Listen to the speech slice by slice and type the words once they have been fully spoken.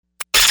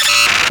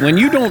When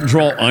you don't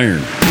draw iron.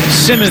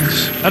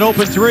 Simmons, an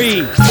open three.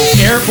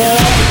 Air ball.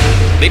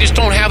 They just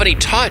don't have any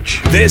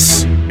touch.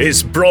 This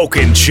is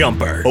Broken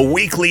Jumper, a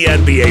weekly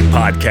NBA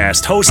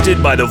podcast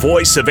hosted by the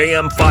voice of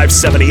AM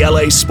 570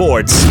 LA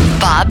Sports,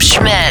 Bob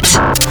Schmidt.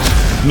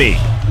 Me,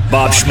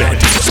 Bob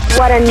Schmidt.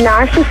 What a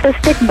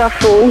narcissistic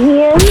buffoon he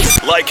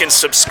is. Like and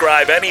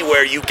subscribe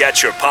anywhere you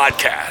get your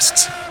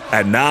podcasts.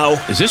 And now,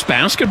 Is this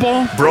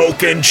basketball?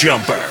 Broken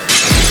Jumper.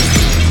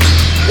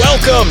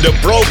 Welcome to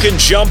Broken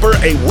Jumper,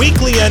 a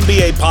weekly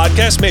NBA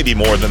podcast, maybe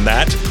more than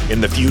that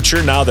in the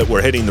future now that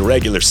we're hitting the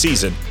regular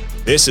season.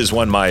 This is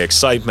when my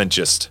excitement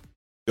just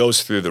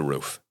goes through the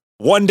roof.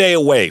 1 day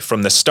away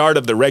from the start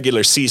of the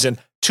regular season,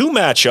 two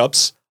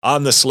matchups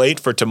on the slate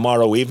for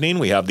tomorrow evening.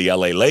 We have the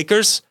LA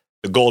Lakers,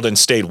 the Golden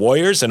State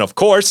Warriors, and of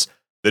course,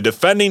 the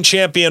defending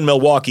champion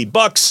Milwaukee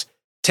Bucks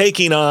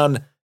taking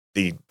on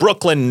the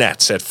Brooklyn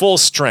Nets at full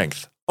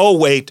strength. Oh,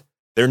 wait,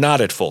 they're not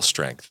at full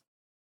strength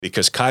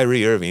because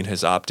Kyrie Irving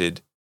has opted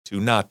to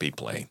not be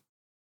playing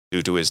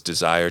due to his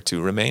desire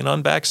to remain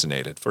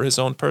unvaccinated for his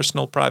own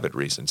personal private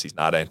reasons. He's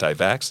not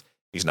anti-vax.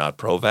 He's not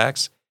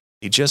pro-vax.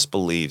 He just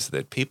believes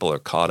that people are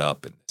caught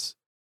up in this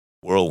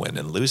whirlwind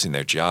and losing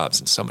their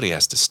jobs, and somebody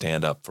has to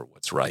stand up for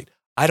what's right.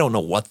 I don't know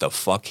what the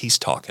fuck he's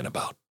talking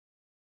about.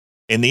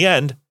 In the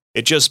end,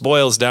 it just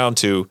boils down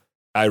to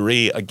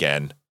Kyrie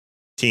again,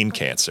 team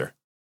cancer.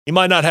 He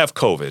might not have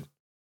COVID,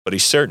 but he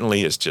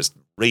certainly is just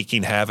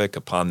wreaking havoc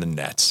upon the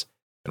Nets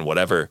and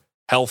whatever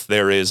health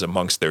there is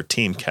amongst their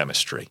team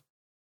chemistry.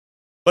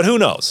 But who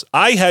knows?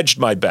 I hedged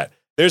my bet.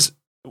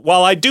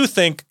 While I do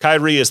think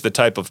Kyrie is the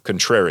type of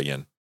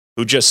contrarian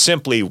who just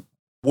simply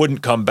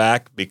wouldn't come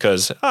back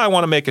because I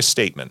want to make a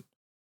statement,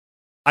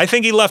 I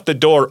think he left the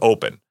door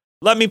open.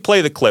 Let me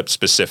play the clip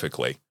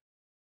specifically.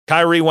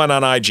 Kyrie went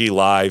on IG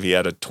Live. He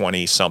had a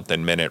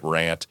 20-something minute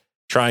rant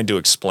trying to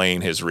explain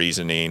his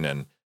reasoning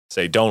and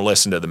say, don't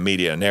listen to the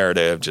media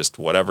narrative, just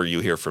whatever you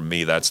hear from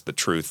me, that's the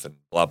truth, and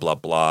blah, blah,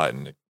 blah,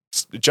 and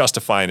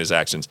justifying his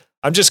actions.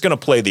 I'm just going to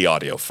play the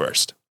audio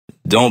first.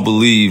 Don't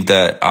believe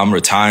that I'm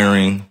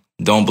retiring.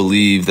 Don't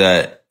believe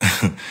that,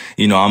 I'm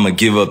going to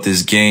give up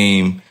this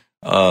game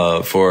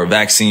for a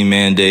vaccine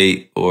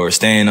mandate or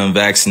staying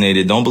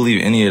unvaccinated. Don't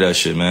believe any of that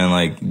shit, man.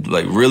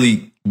 Like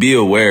really be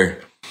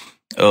aware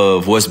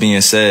of what's being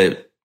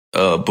said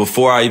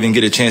before I even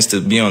get a chance to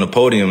be on the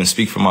podium and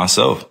speak for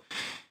myself.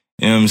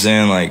 You know what I'm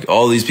saying? Like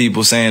all these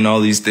people saying all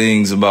these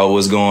things about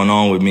what's going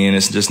on with me, and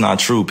it's just not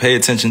true. Pay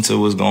attention to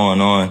what's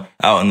going on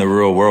out in the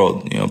real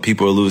world.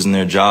 People are losing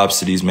their jobs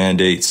to these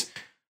mandates.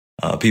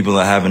 People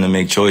are having to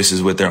make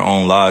choices with their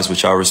own lives,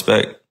 which I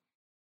respect.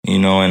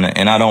 And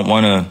I don't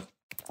want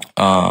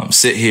to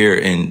sit here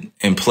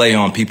and play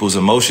on people's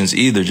emotions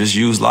either. Just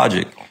use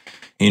logic.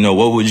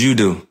 What would you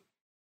do?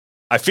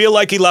 I feel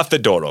like he left the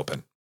door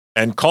open.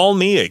 And call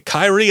me a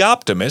Kyrie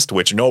optimist,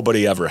 which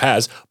nobody ever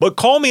has, but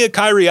call me a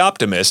Kyrie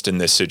optimist in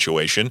this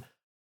situation.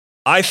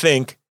 I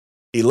think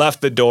he left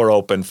the door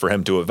open for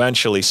him to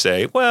eventually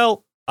say,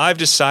 well, I've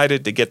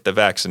decided to get the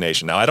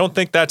vaccination. Now, I don't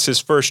think that's his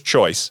first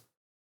choice.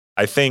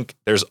 I think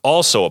there's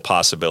also a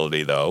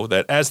possibility, though,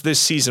 that as this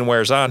season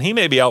wears on, he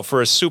may be out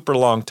for a super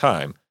long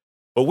time,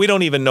 but we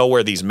don't even know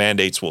where these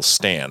mandates will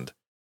stand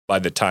by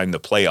the time the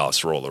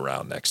playoffs roll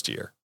around next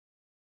year.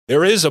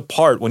 There is a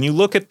part, when you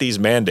look at these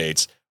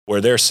mandates, where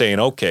they're saying,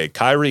 okay,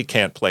 Kyrie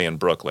can't play in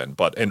Brooklyn,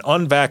 but an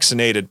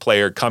unvaccinated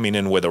player coming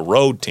in with a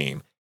road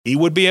team, he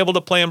would be able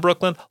to play in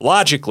Brooklyn?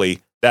 Logically,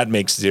 that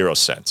makes zero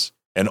sense.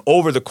 And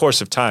over the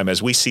course of time,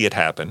 as we see it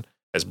happen,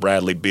 as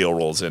Bradley Beal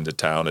rolls into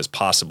town, as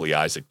possibly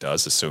Isaac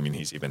does, assuming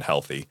he's even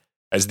healthy,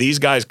 as these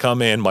guys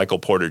come in, Michael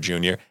Porter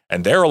Jr.,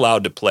 and they're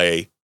allowed to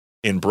play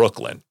in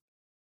Brooklyn,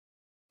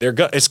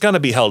 it's going to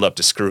be held up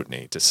to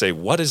scrutiny to say,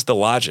 what is the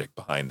logic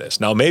behind this?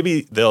 Now,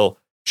 maybe they'll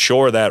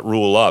shore that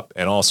rule up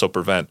and also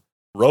prevent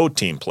road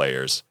team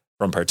players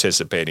from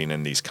participating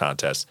in these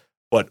contests.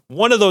 But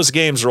one of those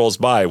games rolls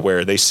by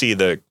where they see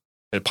the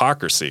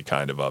hypocrisy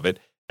kind of it,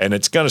 and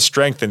it's going to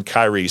strengthen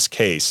Kyrie's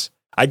case.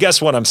 I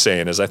guess what I'm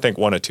saying is I think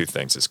one of two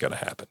things is going to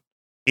happen.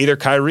 Either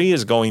Kyrie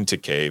is going to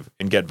cave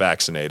and get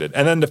vaccinated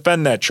and then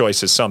defend that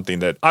choice as something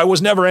that I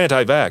was never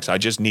anti-vax. I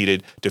just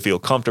needed to feel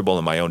comfortable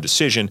in my own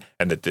decision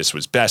and that this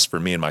was best for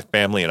me and my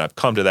family, and I've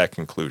come to that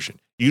conclusion.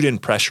 You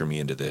didn't pressure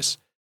me into this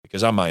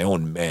because I'm my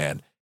own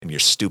man. And your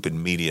stupid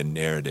media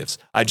narratives,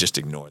 I just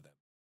ignore them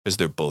because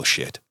they're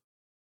bullshit.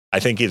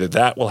 I think either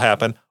that will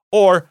happen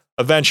or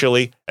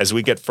eventually, as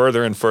we get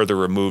further and further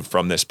removed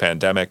from this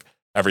pandemic,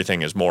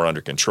 everything is more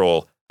under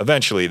control.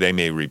 Eventually, they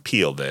may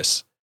repeal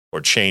this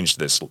or change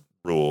this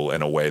rule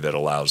in a way that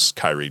allows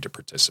Kyrie to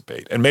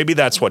participate. And maybe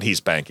that's what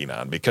he's banking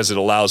on because it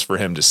allows for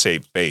him to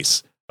save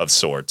face of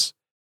sorts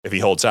if he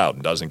holds out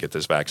and doesn't get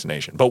this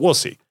vaccination. But we'll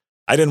see.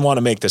 I didn't want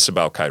to make this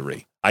about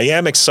Kyrie. I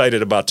am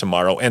excited about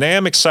tomorrow, and I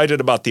am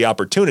excited about the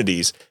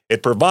opportunities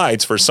it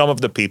provides for some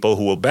of the people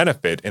who will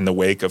benefit in the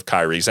wake of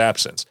Kyrie's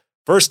absence.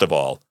 First of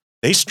all,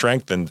 they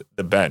strengthened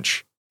the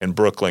bench in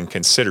Brooklyn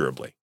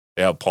considerably.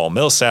 They have Paul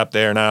Millsap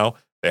there now.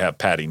 They have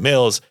Patty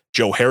Mills.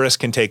 Joe Harris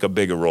can take a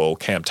bigger role.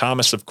 Cam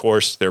Thomas, of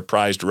course, their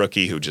prized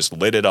rookie who just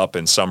lit it up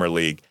in Summer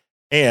League.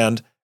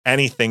 and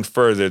anything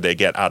further they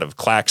get out of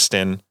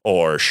Claxton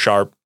or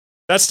Sharp.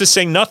 That's to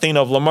say nothing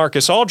of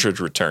LaMarcus Aldridge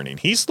returning.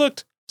 He's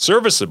looked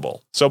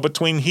serviceable. So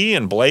between he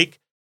and Blake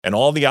and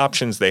all the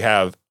options they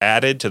have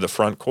added to the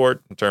front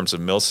court in terms of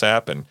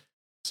Millsap and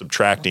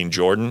subtracting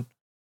Jordan,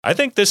 I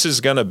think this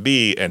is going to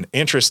be an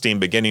interesting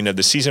beginning of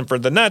the season for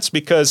the Nets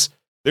because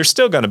they're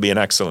still going to be an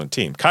excellent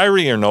team.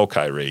 Kyrie or no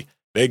Kyrie,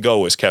 they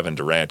go as Kevin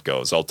Durant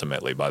goes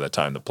ultimately by the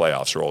time the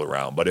playoffs roll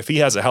around. But if he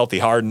has a healthy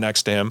Harden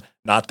next to him,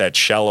 not that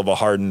shell of a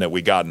Harden that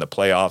we got in the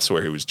playoffs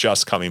where he was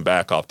just coming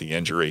back off the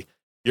injury,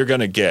 you're going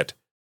to get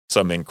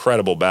some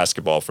incredible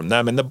basketball from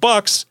them. And the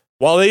Bucks,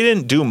 while they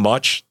didn't do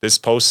much this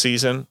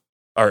postseason,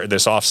 or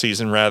this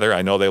offseason rather,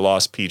 I know they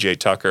lost PJ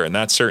Tucker, and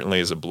that certainly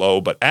is a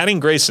blow. But adding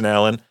Grayson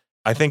Allen,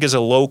 I think, is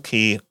a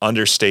low-key,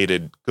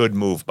 understated, good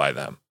move by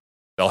them.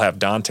 They'll have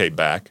Dante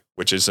back,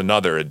 which is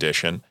another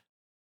addition.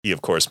 He,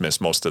 of course, missed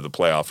most of the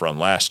playoff run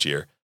last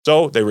year.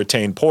 So they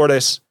retained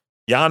Portis.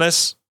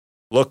 Giannis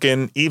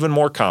looking even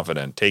more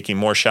confident, taking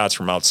more shots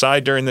from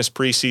outside during this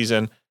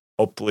preseason.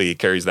 Hopefully he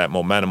carries that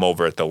momentum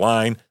over at the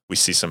line. We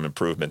see some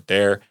improvement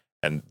there.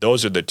 And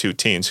those are the two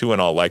teams who, in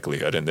all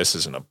likelihood, and this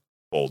isn't a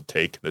bold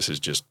take, this is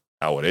just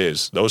how it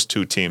is, those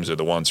two teams are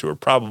the ones who are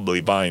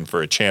probably vying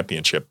for a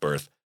championship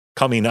berth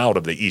coming out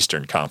of the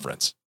Eastern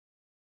Conference.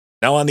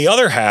 Now, on the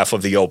other half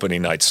of the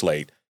opening night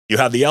slate, you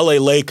have the LA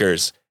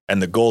Lakers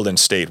and the Golden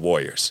State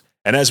Warriors.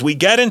 And as we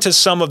get into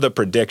some of the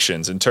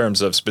predictions in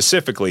terms of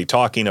specifically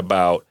talking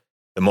about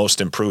the most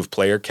improved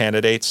player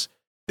candidates,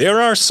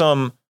 there are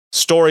some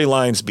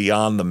storylines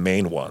beyond the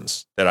main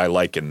ones that I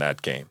like in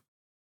that game.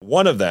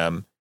 One of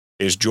them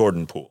is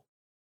Jordan Poole.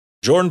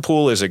 Jordan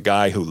Poole is a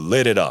guy who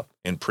lit it up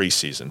in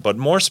preseason, but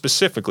more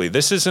specifically,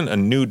 this isn't a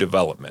new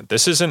development.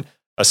 This isn't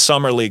a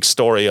summer league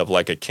story of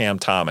like a Cam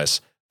Thomas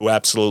who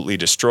absolutely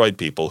destroyed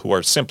people who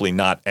are simply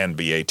not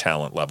NBA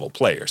talent level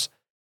players.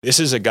 This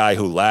is a guy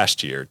who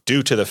last year,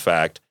 due to the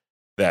fact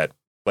that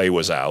Klay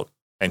was out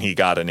and he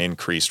got an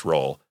increased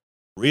role,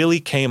 really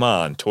came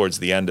on towards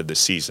the end of the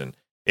season.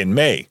 In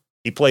May,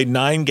 he played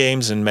 9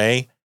 games in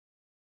May,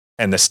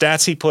 and the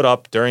stats he put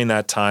up during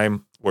that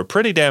time were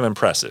pretty damn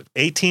impressive.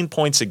 18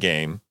 points a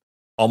game,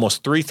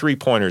 almost 3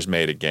 3-pointers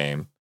made a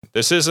game.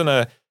 This isn't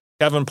a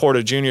Kevin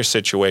Porter Jr.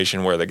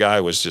 situation where the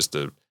guy was just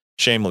a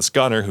shameless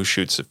gunner who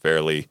shoots at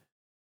fairly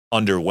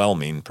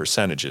underwhelming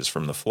percentages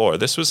from the floor.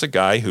 This was a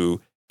guy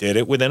who did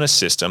it within a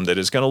system that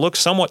is going to look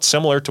somewhat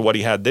similar to what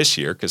he had this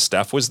year because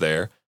Steph was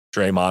there,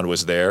 Draymond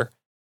was there,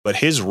 but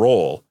his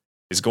role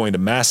is going to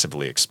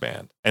massively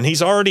expand. And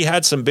he's already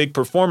had some big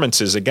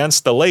performances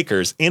against the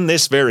Lakers in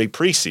this very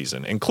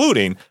preseason,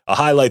 including a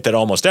highlight that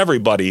almost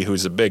everybody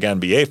who's a big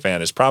NBA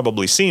fan has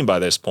probably seen by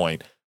this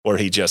point, where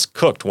he just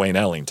cooked Wayne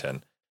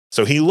Ellington.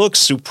 So he looks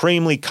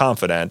supremely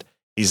confident.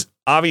 He's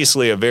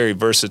obviously a very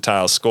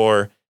versatile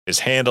scorer. His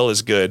handle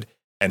is good.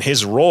 And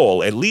his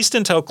role, at least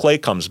until Klay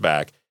comes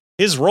back,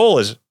 his role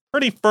is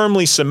pretty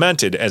firmly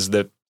cemented as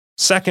the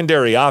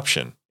secondary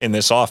option in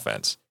this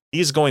offense.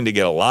 He's going to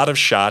get a lot of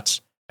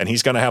shots, and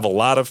he's going to have a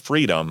lot of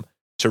freedom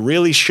to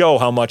really show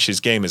how much his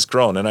game has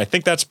grown. And I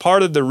think that's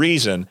part of the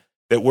reason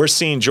that we're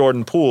seeing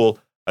Jordan Poole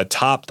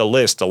atop the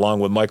list along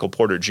with Michael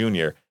Porter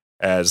Jr.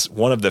 as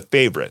one of the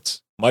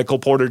favorites. Michael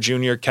Porter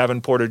Jr., Kevin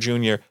Porter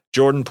Jr.,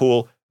 Jordan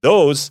Poole,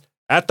 those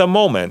at the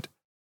moment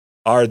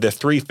are the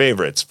 3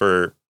 favorites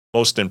for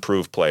most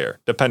improved player,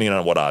 depending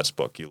on what odds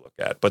book you look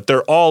at. But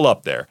they're all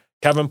up there.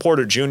 Kevin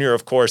Porter Jr.,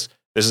 of course,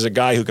 this is a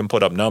guy who can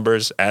put up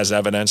numbers, as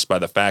evidenced by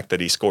the fact that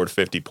he scored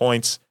 50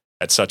 points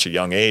at such a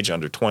young age,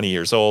 under 20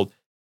 years old,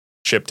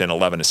 chipped in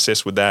 11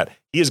 assists with that.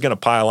 He is going to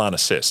pile on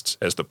assists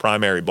as the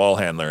primary ball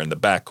handler in the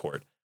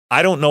backcourt.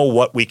 I don't know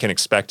what we can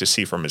expect to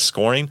see from his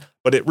scoring,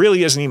 but it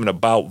really isn't even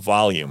about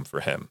volume for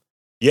him.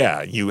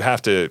 Yeah, you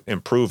have to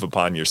improve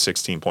upon your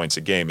 16 points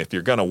a game if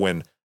you're going to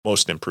win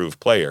most improved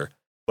player,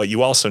 but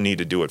you also need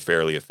to do it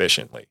fairly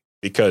efficiently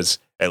because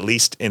at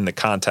least in the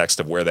context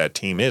of where that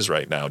team is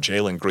right now,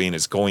 Jalen Green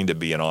is going to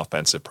be an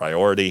offensive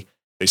priority.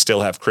 They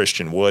still have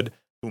Christian Wood,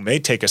 who may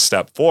take a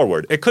step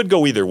forward. It could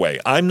go either way.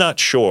 I'm not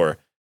sure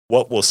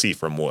what we'll see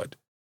from Wood.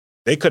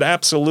 They could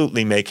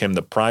absolutely make him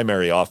the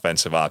primary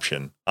offensive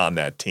option on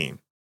that team.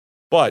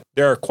 But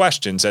there are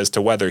questions as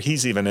to whether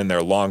he's even in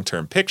their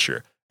long-term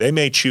picture. They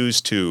may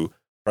choose to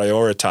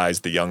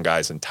prioritize the young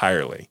guys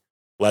entirely,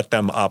 let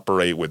them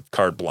operate with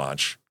carte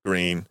blanche,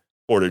 Green,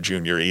 Porter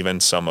Jr., even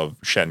some of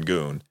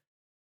Şengün,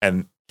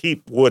 and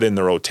keep Wood in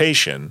the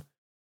rotation,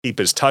 keep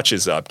his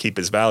touches up, keep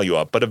his value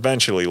up, but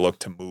eventually look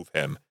to move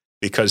him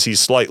because he's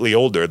slightly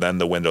older than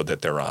the window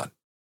that they're on.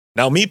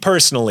 Now, me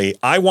personally,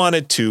 I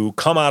wanted to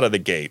come out of the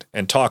gate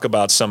and talk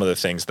about some of the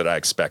things that I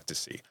expect to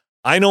see.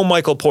 I know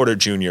Michael Porter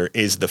Jr.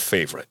 is the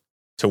favorite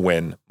to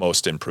win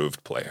most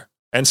improved player,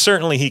 and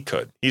certainly he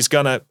could. He's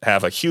going to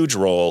have a huge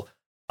role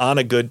on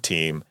a good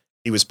team.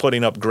 He was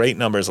putting up great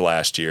numbers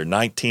last year,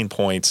 19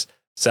 points,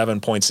 7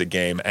 points a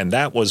game, and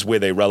that was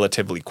with a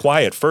relatively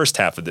quiet first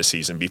half of the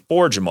season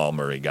before Jamal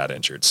Murray got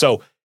injured.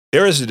 So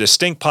there is a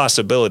distinct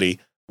possibility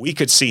we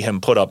could see him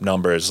put up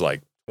numbers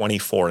like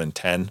 24 and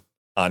 10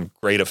 on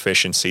great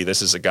efficiency.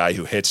 This is a guy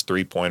who hits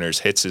three-pointers,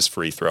 hits his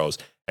free throws,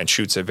 and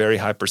shoots a very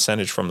high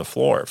percentage from the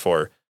floor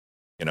for,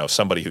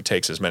 somebody who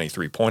takes as many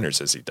three-pointers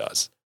as he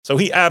does. So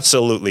he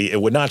absolutely,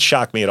 it would not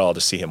shock me at all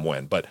to see him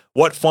win. But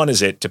what fun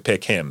is it to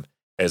pick him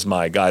as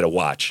my guy to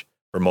watch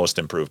for most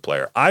improved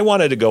player? I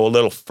wanted to go a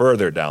little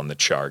further down the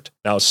chart.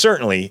 Now,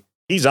 certainly,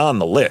 he's on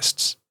the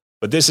lists,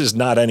 but this is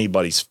not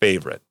anybody's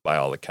favorite by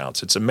all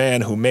accounts. It's a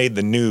man who made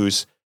the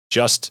news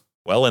just,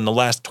 in the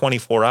last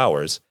 24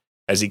 hours,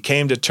 as he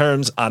came to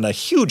terms on a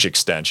huge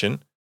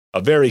extension,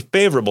 a very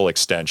favorable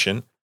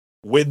extension,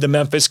 with the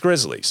Memphis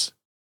Grizzlies.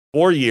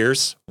 4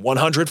 years,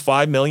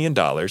 $105 million,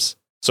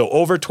 so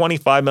over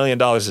 $25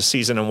 million a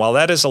season. And while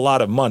that is a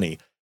lot of money,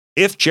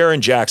 if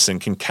Jaren Jackson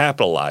can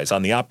capitalize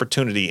on the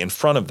opportunity in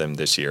front of them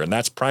this year, and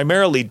that's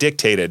primarily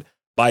dictated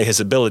by his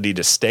ability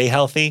to stay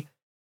healthy,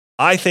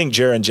 I think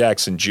Jaren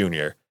Jackson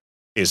Jr.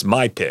 is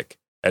my pick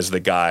as the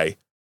guy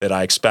that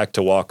I expect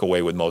to walk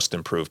away with most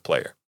improved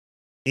player.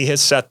 He has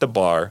set the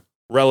bar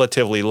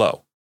relatively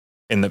low.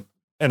 And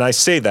I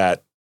say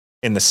that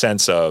in the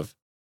sense of,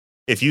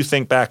 if you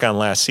think back on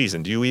last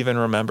season, do you even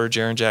remember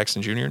Jaren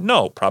Jackson Jr.?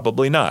 No,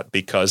 probably not,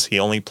 because he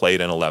only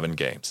played in 11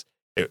 games.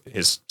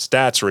 His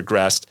stats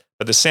regressed,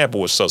 but the sample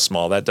was so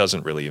small, that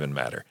doesn't really even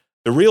matter.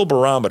 The real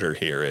barometer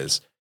here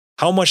is,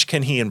 how much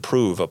can he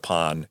improve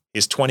upon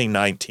his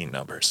 2019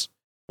 numbers,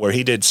 where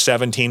he did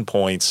 17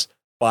 points,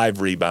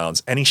 5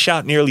 rebounds, and he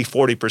shot nearly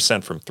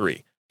 40% from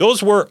three.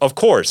 Those were, of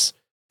course,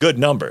 good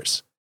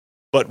numbers.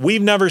 But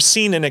we've never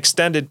seen an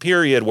extended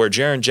period where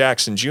Jaren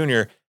Jackson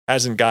Jr.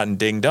 hasn't gotten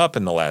dinged up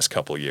in the last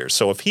couple of years.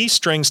 So if he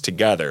strings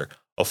together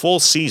a full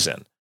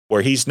season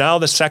where he's now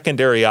the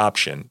secondary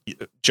option,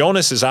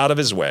 Jonas is out of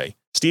his way.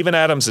 Steven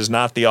Adams is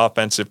not the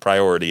offensive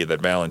priority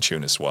that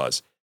Valanciunas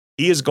was.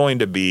 He is going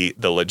to be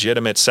the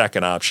legitimate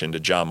second option to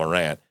John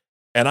Morant.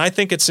 And I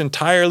think it's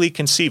entirely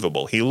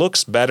conceivable. He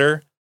looks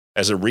better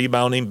as a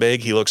rebounding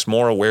big. He looks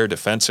more aware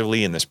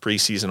defensively in this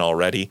preseason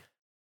already.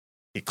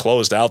 He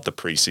closed out the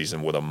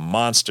preseason with a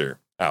monster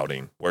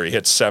outing where he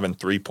hit 7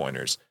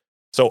 3-pointers.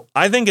 So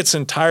I think it's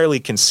entirely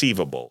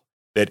conceivable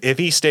that if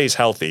he stays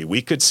healthy,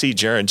 we could see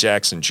Jaren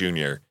Jackson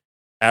Jr.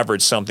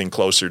 average something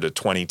closer to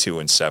 22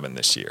 and 7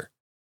 this year.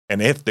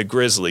 And if the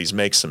Grizzlies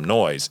make some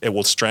noise, it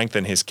will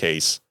strengthen his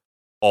case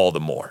all the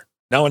more.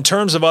 Now, in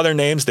terms of other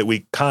names that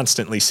we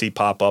constantly see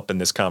pop up in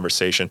this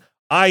conversation,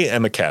 I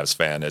am a Cavs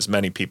fan. As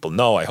many people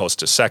know, I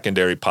host a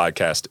secondary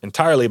podcast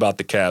entirely about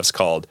the Cavs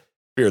called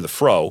Fear the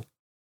Fro.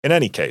 In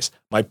any case,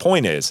 my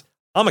point is,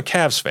 I'm a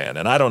Cavs fan,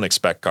 and I don't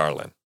expect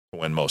Garland to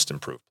win most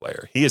improved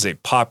player. He is a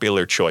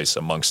popular choice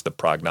amongst the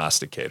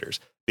prognosticators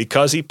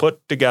because he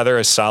put together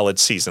a solid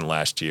season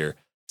last year,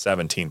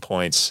 17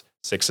 points,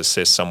 6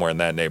 assists, somewhere in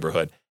that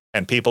neighborhood,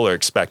 and people are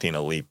expecting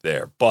a leap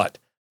there. But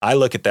I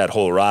look at that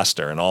whole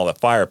roster and all the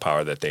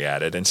firepower that they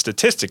added, and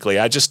statistically,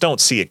 I just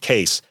don't see a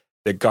case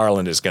that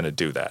Garland is going to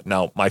do that.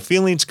 Now, my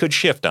feelings could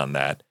shift on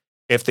that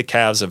if the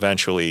Cavs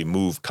eventually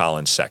move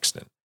Colin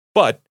Sexton.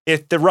 But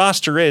if the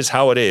roster is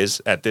how it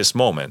is at this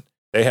moment,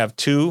 they have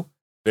two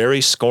very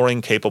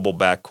scoring-capable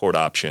backcourt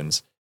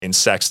options in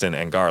Sexton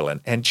and Garland.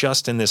 And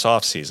just in this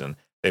offseason,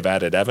 they've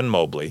added Evan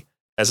Mobley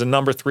as a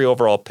number 3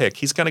 overall pick.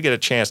 He's going to get a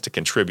chance to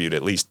contribute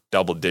at least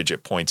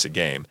double-digit points a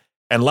game.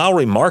 And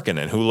Lauri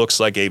Markkanen, who looks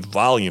like a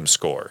volume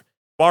scorer,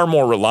 far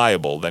more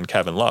reliable than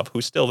Kevin Love,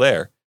 who's still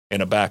there in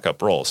a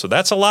backup role. So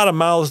that's a lot of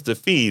mouths to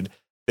feed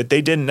that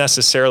they didn't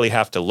necessarily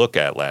have to look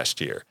at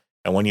last year.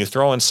 And when you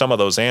throw in some of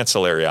those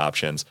ancillary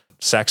options,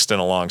 Sexton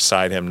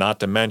alongside him, not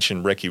to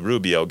mention Ricky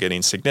Rubio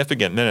getting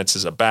significant minutes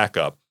as a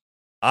backup,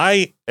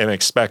 I am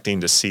expecting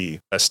to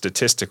see a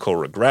statistical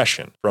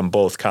regression from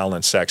both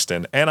Colin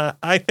Sexton, and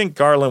I think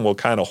Garland will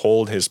kind of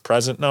hold his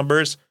present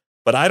numbers,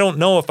 but I don't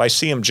know if I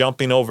see him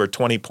jumping over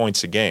 20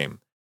 points a game.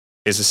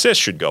 His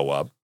assists should go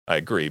up, I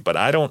agree, but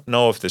I don't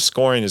know if the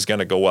scoring is going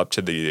to go up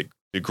to the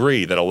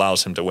degree that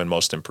allows him to win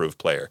most improved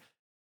player.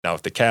 Now,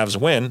 if the Cavs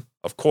win,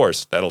 of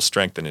course, that'll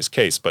strengthen his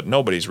case, but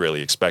nobody's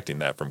really expecting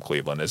that from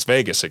Cleveland, as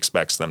Vegas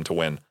expects them to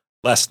win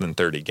less than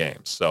 30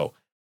 games. So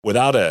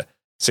without a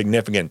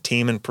significant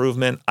team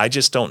improvement, I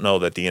just don't know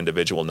that the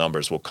individual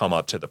numbers will come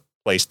up to the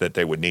place that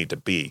they would need to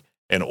be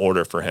in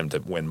order for him to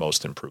win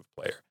most improved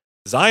player.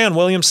 Zion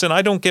Williamson,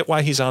 I don't get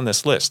why he's on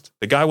this list.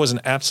 The guy was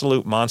an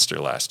absolute monster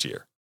last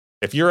year.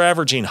 If you're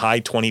averaging high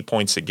 20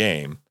 points a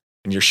game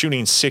and you're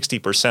shooting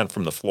 60%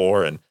 from the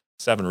floor and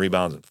 7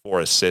 rebounds and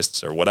 4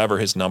 assists or whatever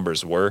his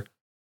numbers were,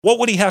 what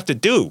would he have to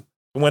do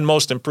to win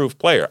most improved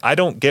player? I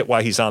don't get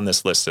why he's on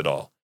this list at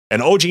all.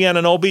 And OG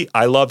Anunoby,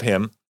 I love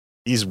him.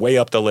 He's way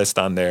up the list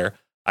on there.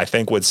 I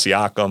think with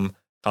Siakam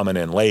coming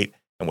in late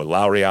and with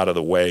Lowry out of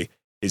the way,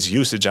 his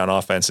usage on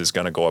offense is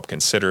going to go up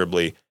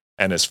considerably.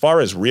 And as far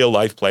as real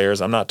life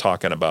players, I'm not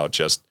talking about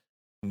just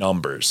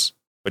numbers,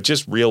 but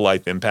just real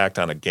life impact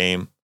on a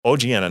game.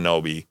 OG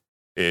Anunoby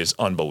is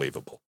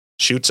unbelievable.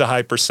 Shoots a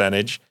high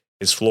percentage.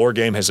 His floor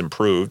game has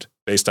improved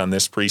based on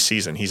this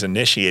preseason. He's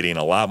initiating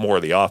a lot more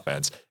of the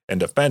offense. And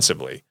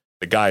defensively,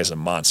 the guy is a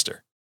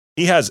monster.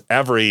 He has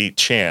every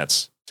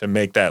chance to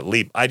make that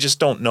leap. I just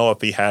don't know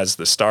if he has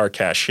the star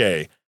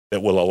cachet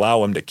that will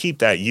allow him to keep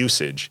that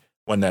usage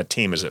when that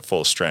team is at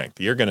full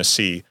strength. You're going to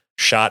see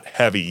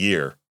shot-heavy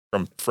year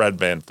from Fred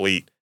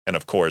VanVleet and,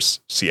 of course,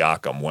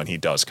 Siakam when he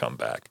does come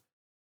back.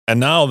 And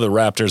now the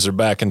Raptors are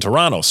back in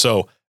Toronto,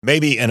 so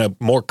maybe in a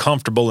more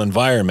comfortable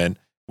environment,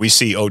 we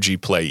see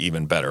OG play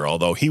even better,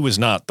 although he was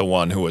not the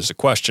one who was a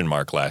question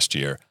mark last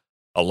year.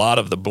 A lot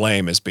of the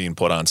blame is being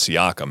put on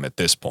Siakam at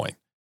this point.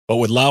 But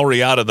with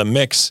Lowry out of the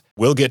mix,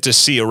 we'll get to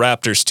see a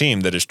Raptors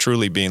team that is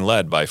truly being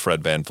led by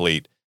Fred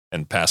VanVleet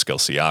and Pascal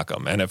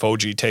Siakam. And if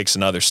OG takes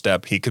another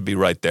step, he could be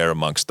right there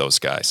amongst those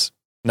guys.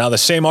 Now, the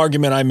same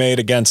argument I made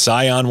against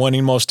Zion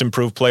winning Most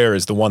Improved Player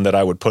is the one that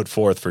I would put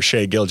forth for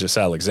Shai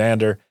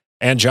Gilgeous-Alexander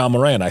and John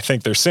Moran. I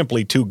think they're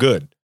simply too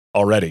good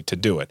already to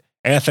do it.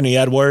 Anthony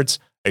Edwards,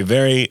 a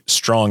very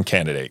strong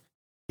candidate.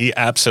 He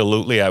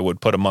absolutely, I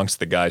would put amongst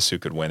the guys who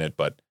could win it,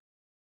 but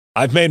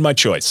I've made my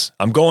choice.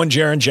 I'm going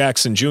Jaren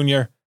Jackson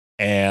Jr.,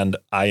 and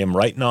I am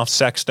writing off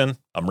Sexton.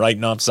 I'm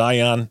writing off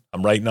Zion.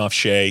 I'm writing off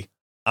Shai.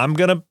 I'm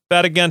going to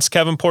bet against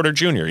Kevin Porter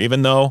Jr.,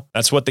 even though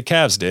that's what the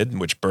Cavs did,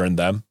 which burned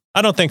them.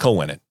 I don't think he'll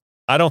win it.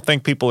 I don't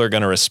think people are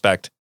going to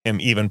respect him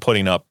even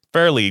putting up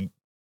fairly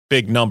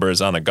big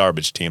numbers on a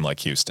garbage team like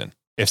Houston.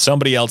 If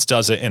somebody else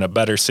does it in a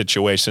better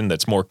situation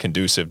that's more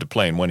conducive to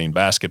playing winning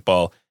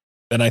basketball,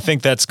 then I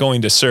think that's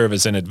going to serve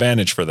as an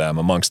advantage for them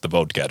amongst the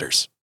vote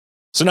getters.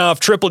 So now if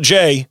Triple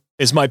J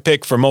is my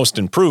pick for Most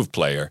Improved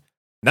Player,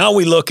 now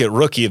we look at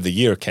Rookie of the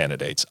Year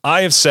candidates.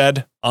 I have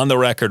said on the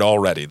record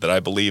already that I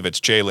believe it's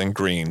Jalen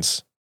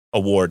Green's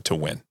award to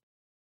win.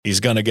 He's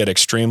going to get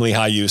extremely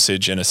high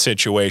usage in a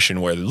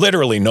situation where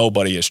literally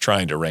nobody is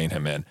trying to rein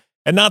him in.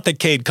 And not that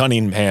Cade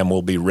Cunningham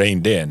will be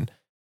reined in,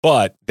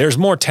 but there's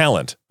more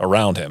talent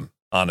around him,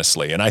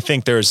 honestly. And I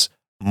think there's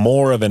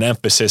more of an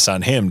emphasis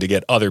on him to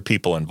get other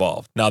people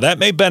involved. Now, that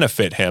may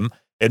benefit him.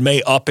 It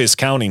may up his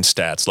counting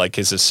stats, like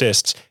his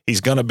assists.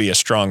 He's going to be a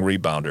strong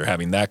rebounder,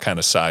 having that kind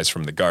of size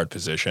from the guard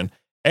position.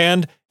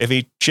 And if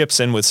he chips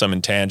in with some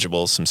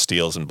intangibles, some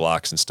steals and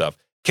blocks and stuff,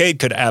 Cade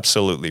could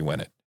absolutely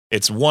win it.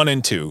 It's 1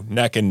 and 2,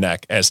 neck and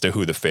neck, as to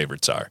who the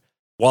favorites are.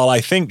 While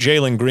I think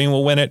Jalen Green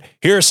will win it,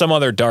 here are some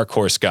other dark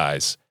horse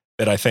guys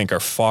that I think are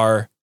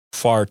far,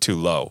 far too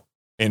low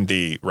in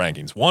the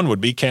rankings. One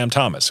would be Cam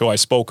Thomas, who I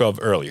spoke of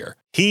earlier.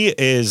 He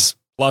is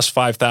plus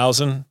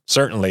 5,000,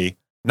 certainly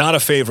not a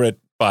favorite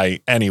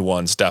by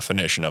anyone's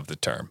definition of the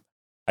term.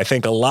 I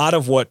think a lot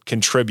of what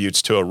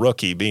contributes to a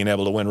rookie being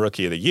able to win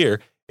Rookie of the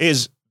Year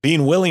is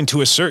being willing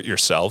to assert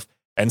yourself.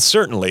 And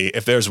certainly,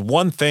 if there's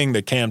one thing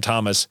that Cam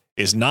Thomas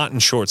is not in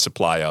short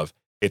supply of,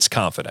 it's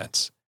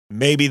confidence.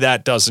 Maybe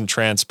that doesn't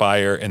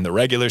transpire in the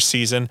regular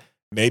season.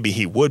 Maybe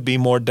he would be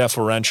more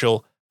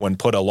deferential when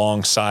put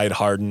alongside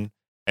Harden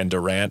and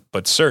Durant.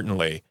 But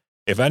certainly,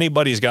 if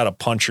anybody's got a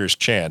puncher's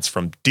chance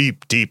from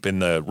deep, deep in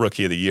the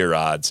Rookie of the Year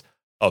odds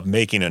of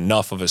making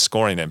enough of a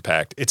scoring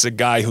impact, it's a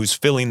guy who's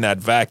filling that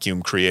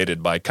vacuum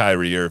created by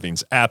Kyrie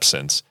Irving's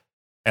absence,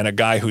 and a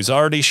guy who's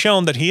already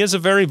shown that he is a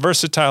very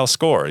versatile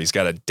scorer. He's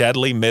got a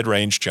deadly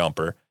mid-range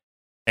jumper,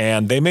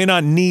 and they may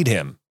not need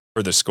him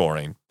for the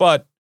scoring,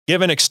 but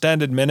given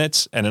extended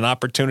minutes and an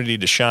opportunity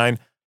to shine,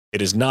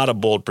 it is not a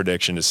bold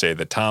prediction to say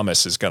that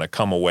Thomas is going to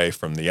come away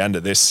from the end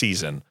of this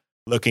season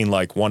looking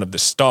like one of the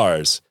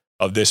stars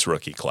of this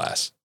rookie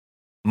class.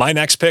 My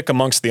next pick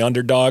amongst the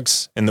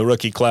underdogs in the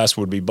rookie class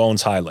would be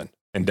Bones Hyland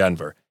in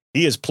Denver.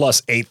 He is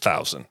plus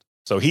 8,000,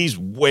 so he's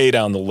way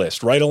down the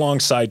list, right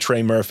alongside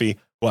Trey Murphy,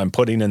 who I'm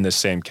putting in this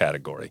same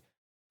category.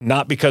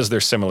 Not because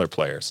they're similar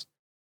players.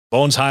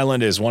 Bones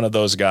Hyland is one of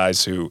those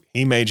guys who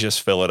he may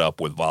just fill it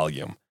up with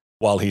volume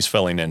while he's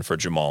filling in for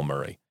Jamal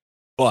Murray.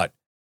 But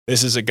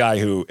this is a guy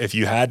who, if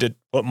you had to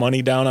put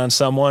money down on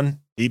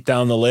someone deep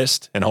down the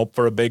list and hope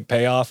for a big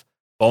payoff,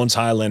 Bones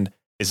Hyland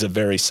is a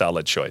very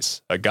solid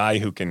choice, a guy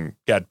who can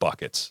get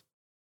buckets.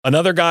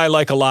 Another guy I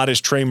like a lot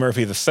is Trey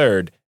Murphy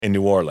III in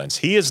New Orleans.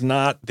 He is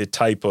not the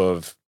type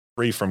of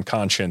free from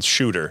conscience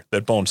shooter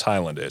that Bones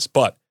Hyland is,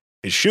 but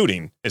his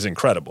shooting is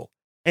incredible,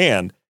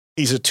 and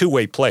he's a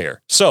two-way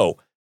player. So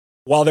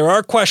while there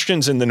are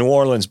questions in the New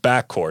Orleans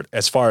backcourt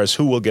as far as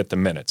who will get the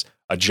minutes,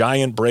 a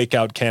giant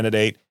breakout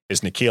candidate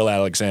is Nickeil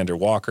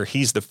Alexander-Walker.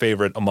 He's the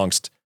favorite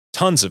amongst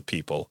tons of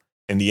people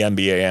in the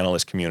NBA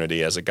analyst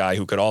community as a guy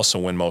who could also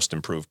win Most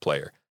Improved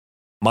Player.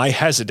 My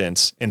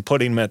hesitance in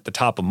putting him at the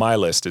top of my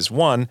list is,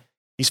 one,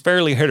 he's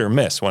fairly hit or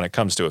miss when it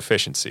comes to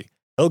efficiency.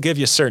 He'll give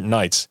you certain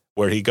nights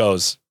where he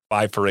goes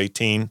 5 for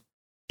 18.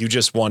 You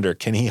just wonder,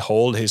 can he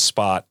hold his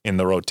spot in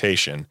the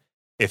rotation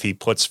if he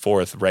puts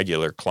forth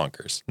regular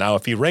clunkers? Now,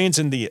 if he reins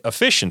in the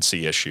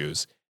efficiency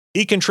issues,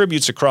 he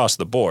contributes across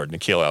the board.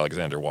 Nickeil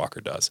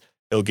Alexander-Walker does.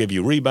 He'll give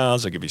you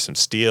rebounds. He'll give you some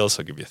steals.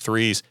 He'll give you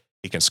threes.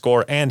 He can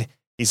score, and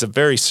he's a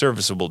very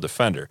serviceable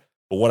defender.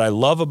 But what I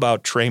love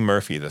about Trey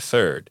Murphy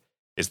III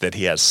is that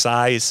he has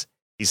size.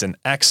 He's an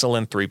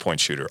excellent three-point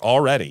shooter.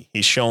 Already,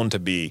 he's shown to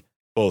be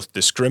both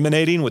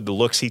discriminating with the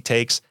looks he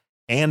takes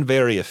and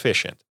very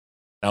efficient.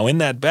 Now, in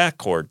that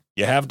backcourt,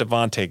 you have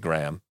Devontae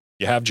Graham.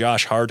 You have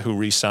Josh Hart, who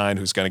re-signed,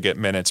 who's going to get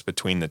minutes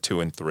between the 2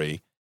 and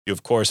 3. You,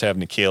 of course, have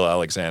Nickeil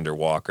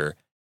Alexander-Walker.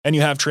 And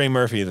you have Trey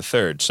Murphy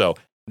III. So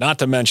Not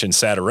to mention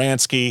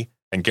Satoransky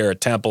and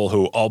Garrett Temple,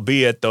 who,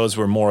 albeit those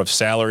were more of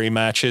salary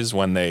matches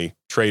when they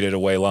traded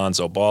away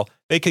Lonzo Ball,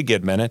 they could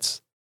get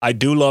minutes. I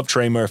do love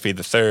Trey Murphy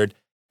III,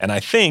 and I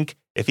think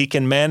if he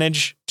can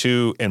manage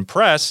to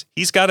impress,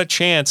 he's got a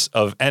chance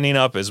of ending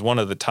up as one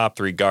of the top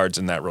 3 guards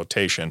in that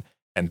rotation,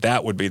 and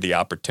that would be the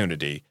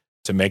opportunity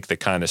to make the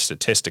kind of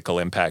statistical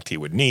impact he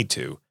would need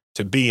to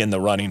be in the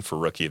running for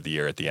Rookie of the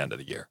Year at the end of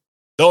the year.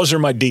 Those are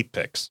my deep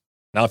picks.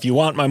 Now, if you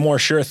want my more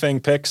sure thing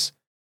picks,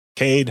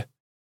 Cade,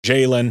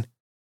 Jalen,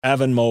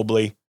 Evan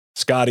Mobley,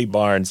 Scotty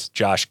Barnes,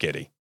 Josh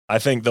Giddey. I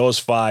think those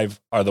 5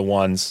 are the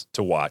ones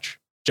to watch.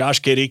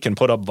 Josh Giddey can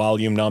put up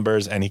volume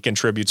numbers, and he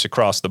contributes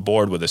across the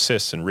board with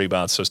assists and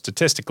rebounds. So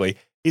statistically,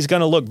 he's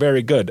going to look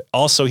very good.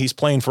 Also, he's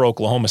playing for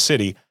Oklahoma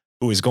City,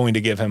 who is going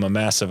to give him a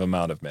massive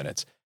amount of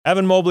minutes.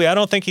 Evan Mobley, I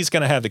don't think he's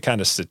going to have the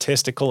kind of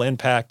statistical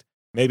impact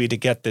maybe to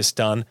get this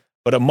done.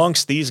 But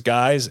amongst these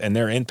guys and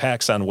their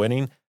impacts on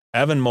winning,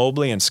 Evan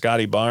Mobley and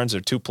Scotty Barnes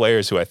are 2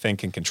 players who I think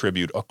can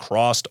contribute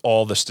across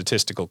all the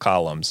statistical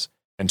columns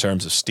in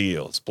terms of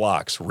steals,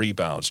 blocks,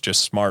 rebounds,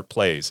 just smart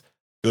plays,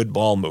 good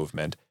ball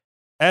movement.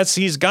 As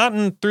he's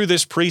gotten through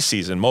this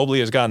preseason,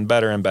 Mobley has gotten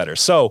better and better.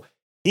 So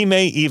he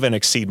may even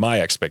exceed my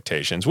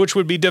expectations, which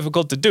would be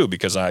difficult to do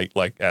because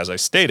as I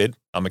stated,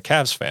 I'm a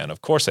Cavs fan.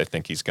 Of course, I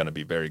think he's going to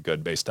be very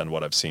good based on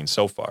what I've seen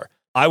so far.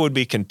 I would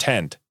be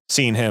content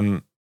seeing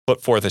him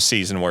put forth a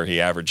season where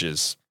he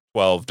averages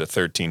 12 to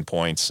 13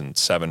 points and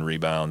 7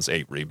 rebounds,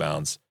 8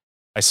 rebounds.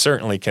 I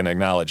certainly can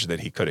acknowledge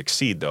that he could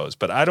exceed those,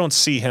 but I don't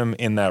see him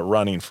in that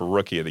running for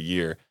Rookie of the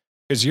Year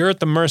because you're at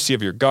the mercy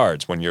of your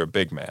guards when you're a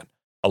big man.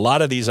 A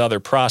lot of these other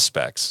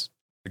prospects,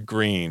 the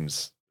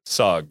Greens,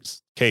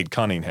 Suggs, Cade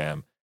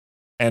Cunningham,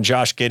 and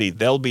Josh Giddey,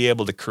 they'll be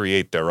able to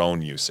create their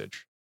own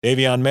usage.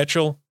 Davion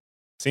Mitchell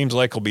seems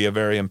like he'll be a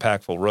very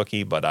impactful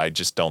rookie, but I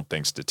just don't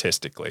think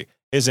statistically.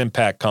 His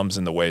impact comes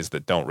in the ways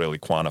that don't really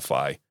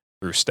quantify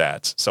through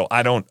stats. So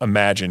I don't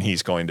imagine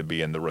he's going to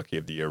be in the Rookie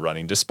of the Year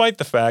running, despite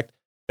the fact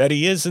that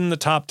he is in the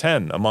top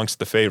 10 amongst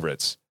the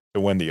favorites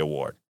to win the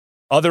award.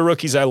 Other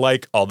rookies I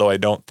like, although I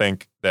don't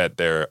think that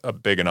they're a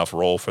big enough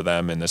role for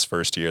them in this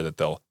first year that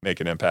they'll make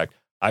an impact.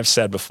 I've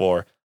said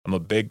before, I'm a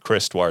big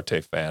Chris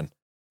Duarte fan.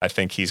 I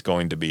think he's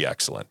going to be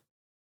excellent.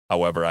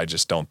 However, I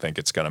just don't think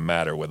it's going to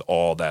matter with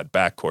all that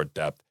backcourt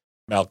depth.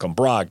 Malcolm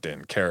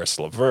Brogdon, Karis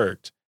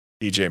LeVert,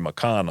 DJ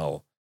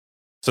McConnell.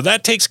 So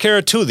that takes care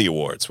of 2 of the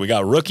awards. We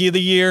got Rookie of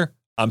the Year.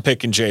 I'm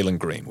picking Jalen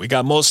Green. We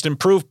got Most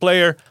Improved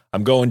Player.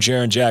 I'm going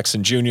Jaren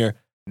Jackson Jr.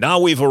 Now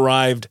we've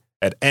arrived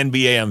at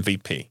NBA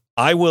MVP.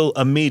 I will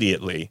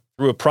immediately,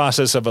 through a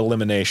process of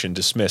elimination,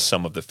 dismiss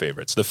some of the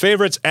favorites. The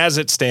favorites, as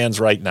it stands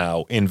right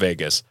now in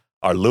Vegas,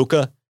 are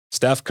Luka,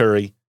 Steph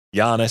Curry,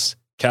 Giannis,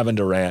 Kevin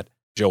Durant,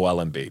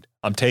 Joel Embiid.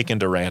 I'm taking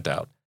Durant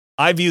out.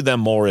 I view them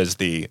more as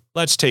the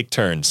let's take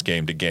turns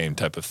game to game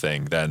type of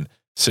thing than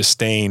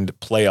sustained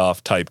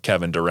playoff type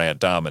Kevin Durant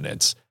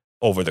dominance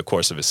over the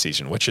course of a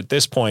season, which at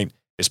this point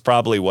is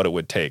probably what it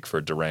would take for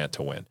Durant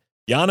to win.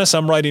 Giannis,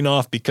 I'm writing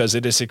off because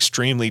it is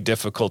extremely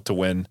difficult to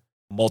win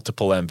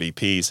multiple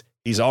MVPs.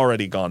 He's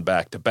already gone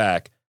back to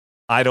back.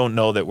 I don't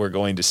know that we're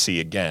going to see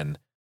again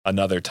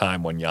another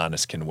time when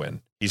Giannis can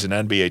win. He's an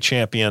NBA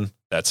champion.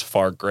 That's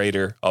far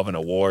greater of an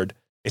award.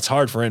 It's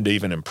hard for him to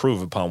even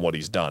improve upon what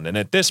he's done. And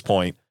at this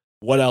point,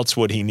 what else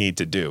would he need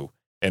to do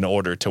in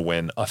order to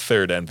win a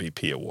 3rd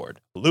MVP award?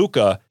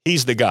 Luka,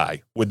 he's the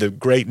guy with the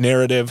great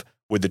narrative,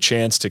 with the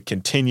chance to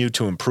continue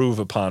to improve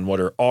upon what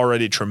are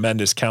already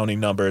tremendous counting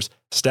numbers.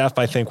 Steph,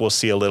 I think we'll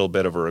see a little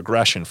bit of a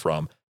regression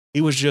from.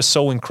 He was just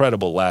so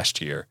incredible last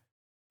year.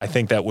 I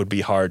think that would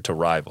be hard to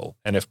rival.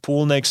 And if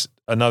Poole makes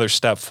another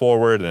step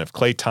forward and if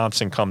Klay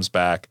Thompson comes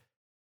back,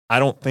 I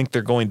don't think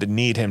they're going to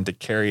need him to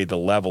carry the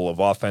level of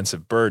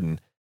offensive burden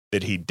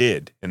that he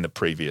did in the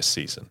previous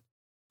season.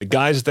 The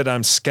guys that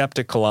I'm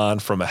skeptical on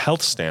from a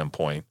health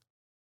standpoint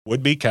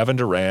would be Kevin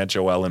Durant,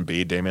 Joel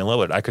Embiid, Damian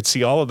Lillard. I could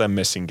see all of them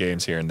missing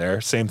games here and there.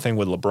 Same thing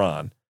with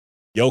LeBron.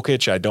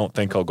 Jokic, I don't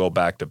think he'll go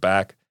back to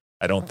back.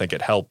 I don't think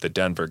it helped that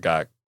Denver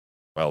got,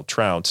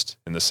 trounced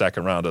in the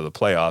second round of the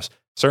playoffs.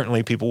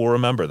 Certainly people will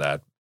remember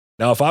that.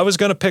 Now, if I was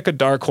going to pick a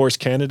dark horse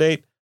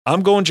candidate,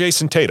 I'm going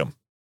Jason Tatum.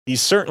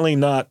 He's certainly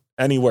not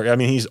anywhere. I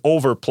mean, he's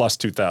over plus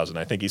 2,000.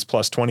 I think he's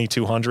plus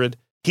 2,200.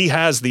 He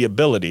has the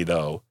ability,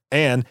 though,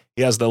 and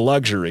he has the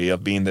luxury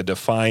of being the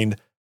defined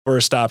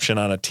first option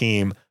on a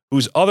team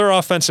whose other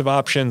offensive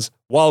options,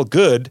 while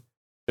good,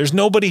 there's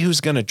nobody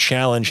who's going to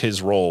challenge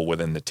his role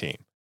within the team.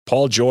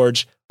 Paul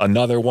George,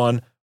 another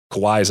one.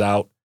 Kawhi's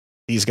out.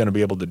 He's going to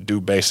be able to do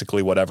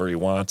basically whatever he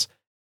wants.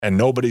 And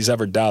nobody's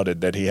ever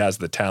doubted that he has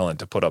the talent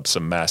to put up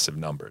some massive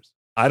numbers.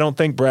 I don't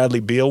think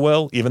Bradley Beal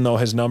will, even though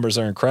his numbers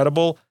are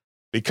incredible,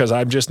 because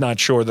I'm just not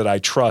sure that I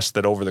trust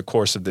that over the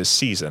course of this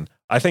season.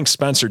 I think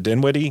Spencer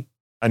Dinwiddie,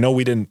 I know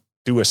we didn't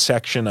do a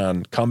section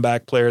on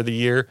comeback player of the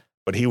year,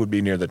 but he would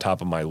be near the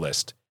top of my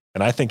list.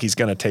 And I think he's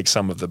going to take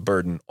some of the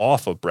burden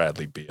off of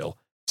Bradley Beal.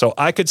 So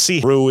I could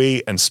see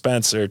Rui and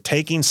Spencer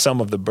taking some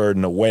of the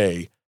burden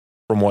away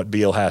from what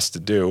Beal has to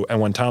do. And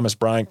when Thomas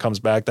Bryant comes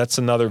back, that's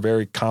another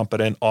very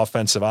competent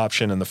offensive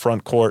option in the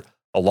front court,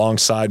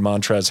 alongside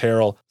Montrezl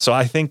Harrell. So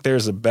I think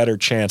there's a better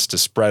chance to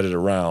spread it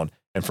around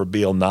and for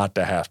Beal not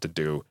to have to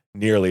do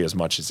nearly as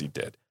much as he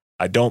did.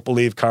 I don't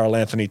believe Karl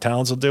Anthony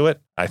Towns will do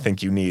it. I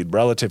think you need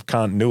relative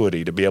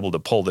continuity to be able to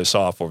pull this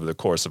off over the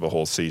course of a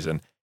whole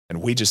season.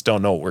 And we just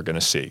don't know what we're going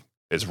to see.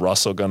 Is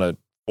Russell going to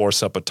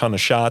force up a ton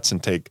of shots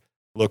and take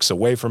looks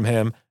away from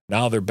him?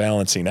 Now they're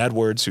balancing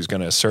Edwards, who's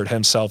going to assert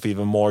himself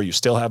even more. You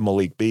still have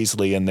Malik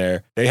Beasley in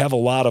there. They have a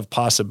lot of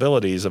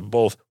possibilities of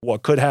both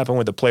what could happen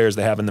with the players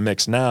they have in the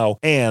mix now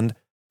and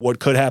what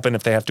could happen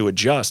if they have to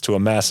adjust to a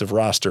massive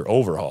roster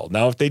overhaul.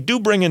 Now, if they do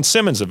bring in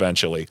Simmons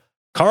eventually,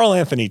 Karl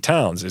Anthony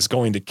Towns is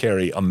going to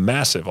carry a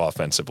massive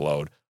offensive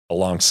load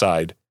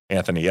alongside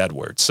Anthony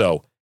Edwards.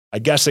 So I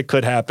guess it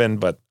could happen,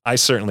 but I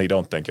certainly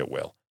don't think it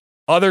will.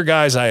 Other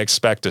guys I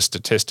expect a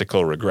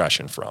statistical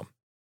regression from.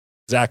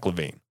 Zach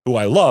LaVine, who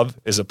I love,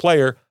 is a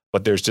player,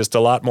 but there's just a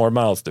lot more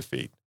mouths to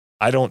feed.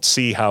 I don't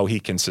see how he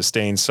can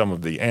sustain some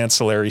of the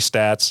ancillary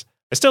stats.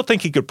 I still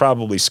think he could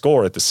probably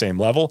score at the same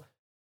level,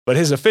 but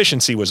his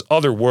efficiency was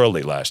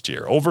otherworldly last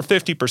year. Over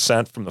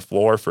 50% from the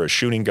floor for a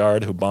shooting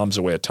guard who bombs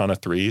away a ton of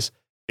threes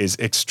is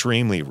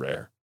extremely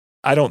rare.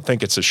 I don't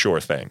think it's a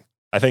sure thing.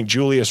 I think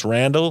Julius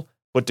Randle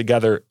put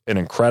together an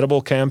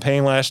incredible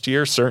campaign last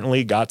year,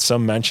 certainly got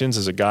some mentions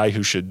as a guy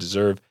who should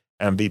deserve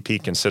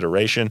MVP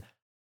consideration.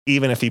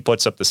 Even if he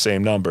puts up the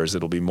same numbers,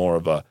 it'll be more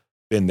of a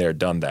been there,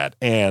 done that.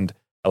 And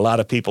a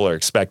lot of people are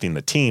expecting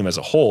the team as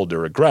a whole to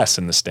regress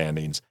in the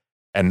standings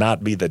and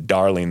not be the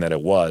darling that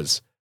it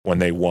was when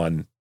they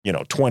won,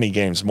 20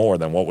 games more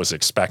than what was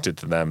expected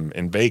to them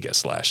in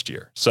Vegas last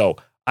year. So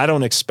I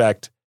don't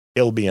expect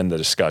he'll be in the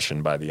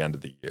discussion by the end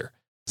of the year.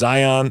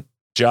 Zion,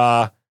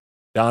 Ja,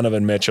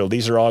 Donovan Mitchell,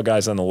 these are all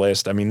guys on the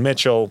list. I mean,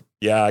 Mitchell,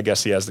 yeah, I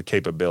guess he has the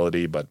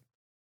capability, but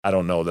I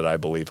don't know that I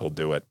believe he'll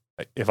do it.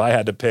 If I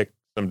had to pick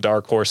some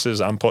dark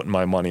horses, I'm putting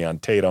my money on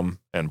Tatum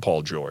and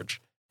Paul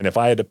George. And if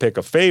I had to pick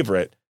a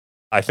favorite,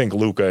 I think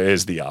Luka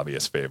is the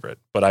obvious favorite,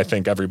 but I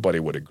think everybody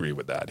would agree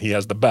with that. He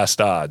has the best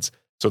odds,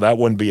 so that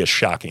wouldn't be a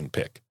shocking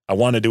pick. I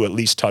wanted to at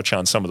least touch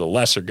on some of the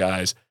lesser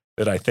guys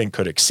that I think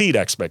could exceed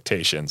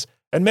expectations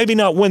and maybe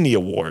not win the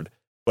award,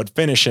 but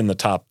finish in the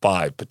top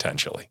 5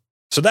 potentially.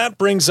 So that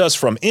brings us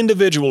from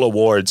individual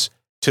awards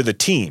to the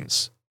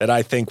teams that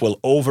I think will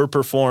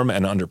overperform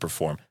and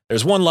underperform.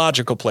 There's one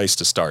logical place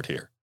to start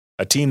here.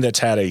 A team that's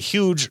had a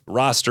huge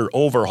roster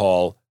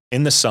overhaul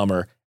in the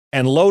summer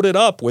and loaded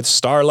up with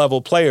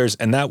star-level players,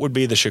 and that would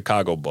be the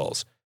Chicago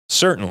Bulls.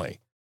 Certainly,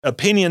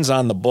 opinions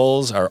on the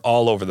Bulls are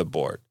all over the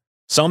board.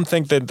 Some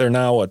think that they're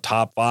now a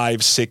top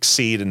 5, 6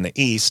 seed in the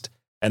East,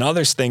 and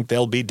others think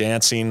they'll be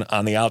dancing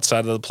on the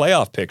outside of the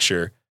playoff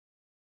picture,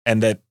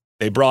 and that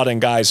they brought in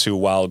guys who,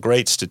 while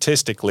great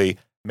statistically,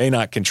 may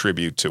not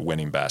contribute to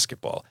winning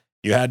basketball.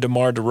 You had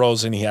DeMar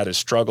DeRozan, he had his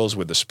struggles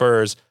with the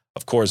Spurs.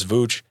 Of course,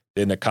 Vooch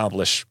didn't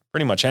accomplish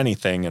pretty much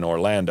anything in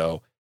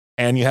Orlando.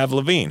 And you have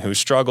LaVine, who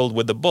struggled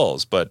with the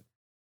Bulls. But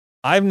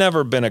I've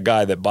never been a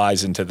guy that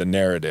buys into the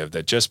narrative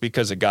that just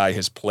because a guy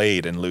has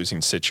played in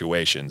losing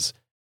situations,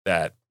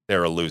 that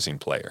they're a losing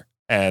player.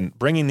 And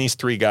bringing these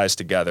 3 guys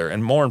together,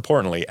 and more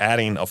importantly,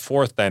 adding a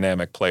 4th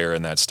dynamic player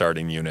in that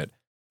starting unit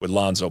with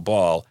Lonzo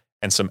Ball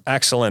and some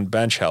excellent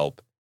bench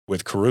help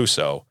with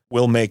Caruso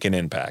will make an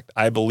impact.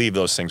 I believe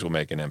those things will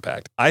make an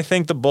impact. I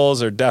think the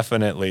Bulls are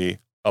definitely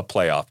a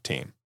playoff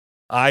team.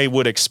 I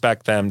would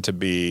expect them to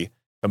be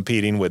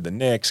competing with the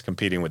Knicks,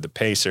 competing with the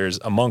Pacers,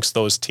 amongst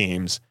those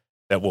teams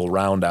that will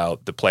round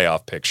out the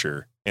playoff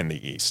picture in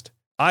the East.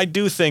 I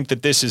do think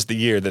that this is the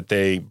year that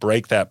they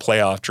break that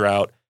playoff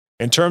drought.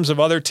 In terms of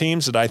other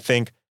teams that I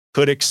think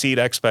could exceed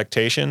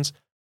expectations,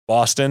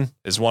 Boston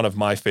is one of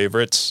my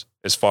favorites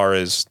as far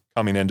as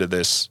coming into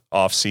this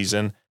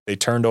offseason. They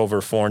turned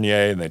over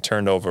Fournier and they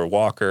turned over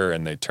Walker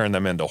and they turned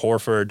them into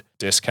Horford,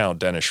 discount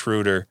Dennis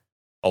Schroeder,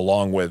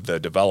 along with the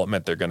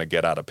development they're going to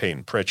get out of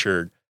Peyton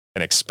Pritchard,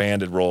 an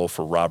expanded role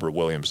for Robert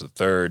Williams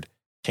III.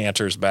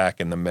 Cantor's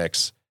back in the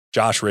mix.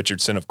 Josh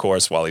Richardson, of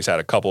course, while he's had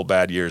a couple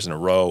bad years in a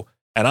row.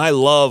 And I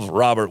love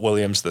Robert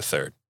Williams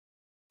III.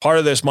 Part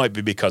of this might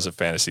be because of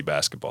fantasy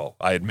basketball,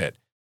 I admit.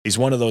 He's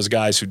one of those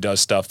guys who does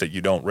stuff that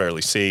you don't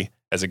rarely see,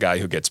 as a guy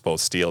who gets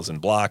both steals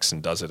and blocks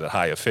and does it at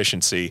high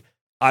efficiency.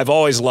 I've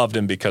always loved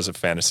him because of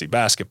fantasy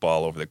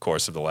basketball over the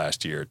course of the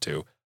last year or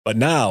two. But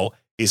now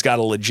he's got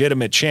a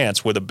legitimate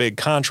chance with a big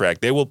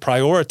contract. They will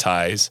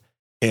prioritize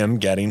him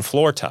getting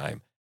floor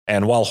time.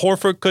 And while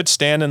Horford could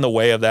stand in the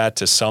way of that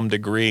to some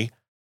degree,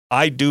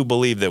 I do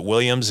believe that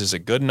Williams is a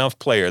good enough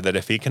player that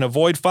if he can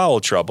avoid foul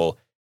trouble,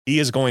 he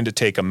is going to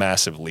take a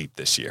massive leap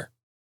this year.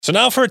 So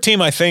now for a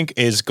team I think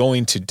is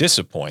going to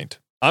disappoint,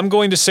 I'm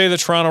going to say the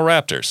Toronto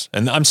Raptors.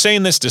 And I'm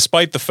saying this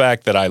despite the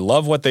fact that I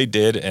love what they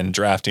did in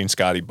drafting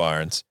Scotty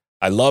Barnes.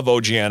 I love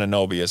OG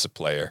Anunoby as a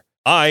player.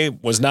 I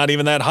was not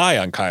even that high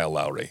on Kyle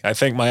Lowry. I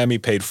think Miami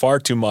paid far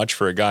too much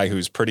for a guy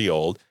who's pretty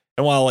old.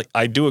 And while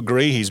I do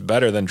agree he's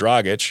better than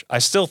Dragic, I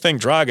still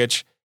think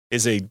Dragic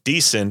is a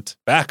decent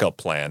backup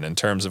plan in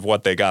terms of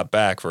what they got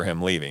back for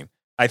him leaving.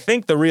 I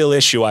think the real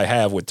issue I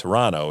have with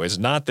Toronto is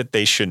not that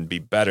they shouldn't be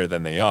better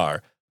than they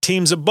are.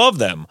 Teams above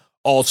them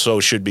also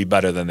should be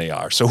better than they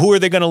are. So who are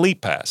they going to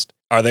leap past?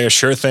 Are they a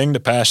sure thing to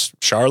pass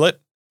Charlotte?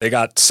 They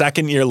got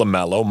second-year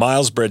LaMelo.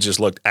 Miles Bridges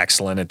looked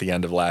excellent at the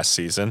end of last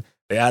season.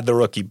 They had the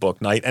rookie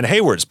book night, and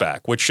Hayward's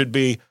back, which should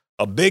be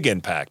a big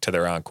impact to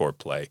their encore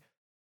play.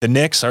 The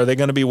Knicks, are they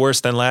going to be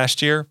worse than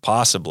last year?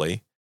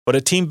 Possibly. But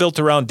a team built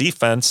around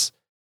defense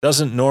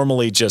doesn't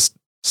normally just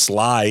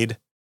slide.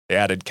 They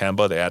added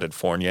Kemba, they added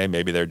Fournier.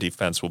 Maybe their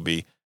defense will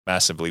be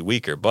massively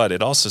weaker, but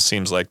it also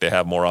seems like they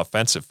have more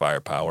offensive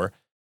firepower.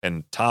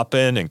 And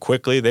Toppin and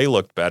Quickly, they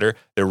looked better.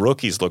 Their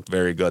rookies looked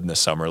very good in the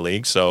summer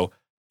league. So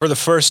for the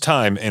first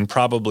time in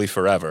probably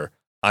forever,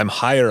 I'm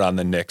higher on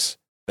the Knicks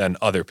than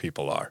other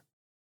people are.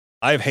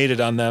 I've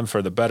hated on them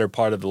for the better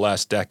part of the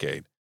last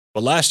decade.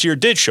 But last year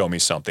did show me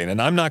something,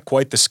 and I'm not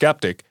quite the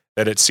skeptic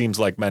that it seems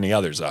like many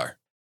others are.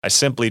 I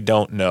simply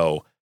don't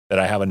know that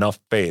I have enough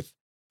faith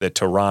that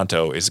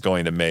Toronto is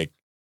going to make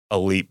a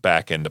leap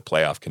back into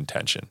playoff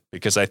contention.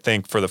 Because I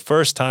think for the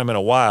first time in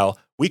a while,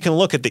 we can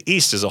look at the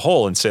East as a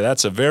whole and say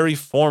that's a very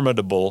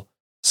formidable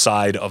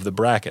side of the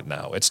bracket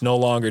now. It's no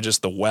longer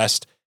just the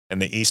West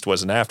and the East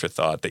was an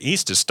afterthought. The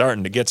East is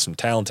starting to get some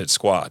talented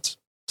squads.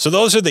 So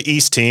those are the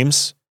East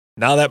teams.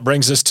 Now that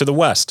brings us to the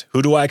West.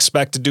 Who do I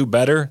expect to do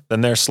better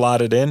than they're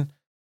slotted in?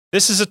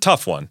 This is a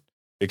tough one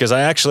because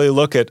I actually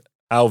look at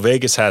how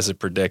Vegas has it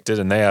predicted,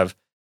 and they have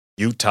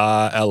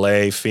Utah,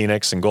 LA,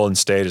 Phoenix, and Golden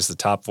State as the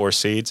top 4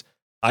 seeds.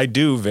 I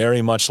do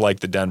very much like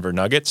the Denver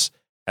Nuggets,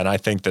 and I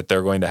think that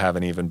they're going to have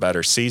an even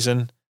better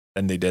season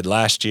than they did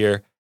last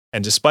year.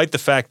 And despite the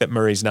fact that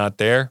Murray's not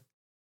there,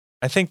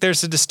 I think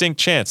there's a distinct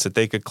chance that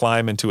they could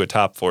climb into a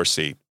top 4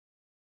 seed.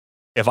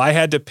 If I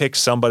had to pick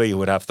somebody who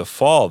would have to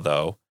fall,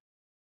 though,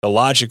 the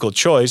logical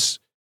choice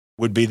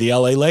would be the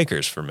LA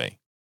Lakers for me,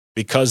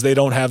 because they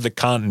don't have the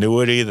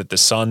continuity that the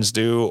Suns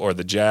do or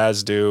the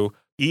Jazz do,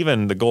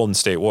 even the Golden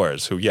State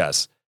Warriors, who,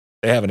 yes,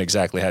 they haven't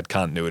exactly had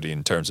continuity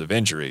in terms of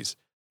injuries.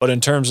 But in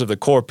terms of the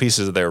core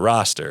pieces of their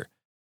roster,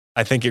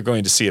 I think you're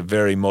going to see a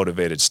very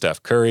motivated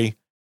Steph Curry,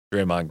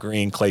 Draymond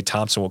Green, Klay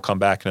Thompson will come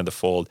back into the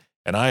fold,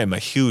 and I am a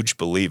huge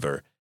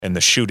believer in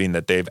the shooting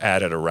that they've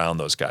added around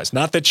those guys.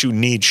 Not that you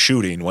need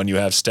shooting when you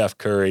have Steph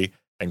Curry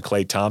and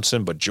Klay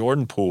Thompson, but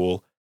Jordan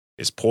Poole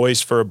is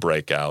poised for a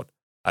breakout.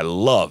 I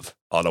love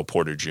Otto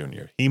Porter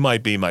Jr. He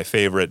might be my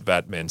favorite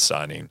vet min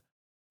signing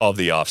of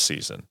the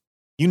offseason.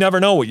 You never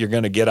know what you're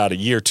going to get out of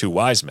year 2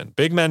 Wiseman.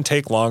 Big men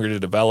take longer to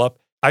develop.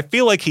 I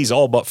feel like he's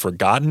all but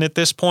forgotten at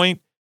this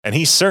point, and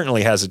he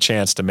certainly has a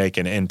chance to make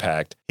an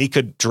impact. He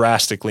could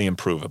drastically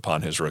improve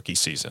upon his rookie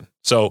season.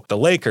 So the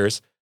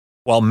Lakers,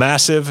 while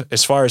massive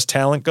as far as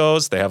talent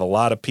goes, they have a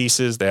lot of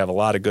pieces, they have a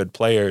lot of good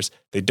players,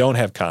 they don't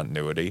have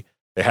continuity,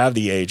 they have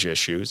the age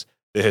issues,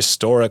 the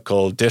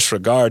historical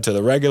disregard to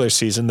the regular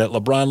season that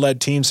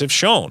LeBron-led teams have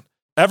shown.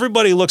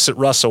 Everybody looks at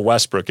Russell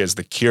Westbrook as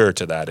the cure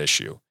to that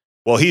issue.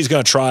 Well, he's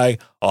going to try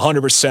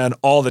 100%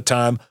 all the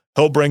time.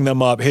 He'll bring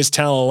them up. His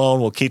talent alone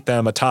will keep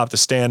them atop the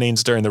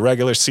standings during the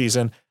regular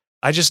season.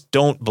 I just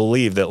don't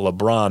believe that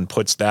LeBron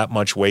puts that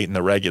much weight in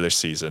the regular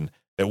season,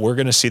 that we're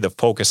going to see the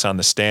focus on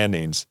the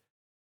standings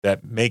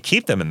that may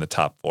keep them in the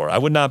top 4. I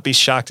would not be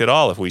shocked at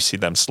all if we see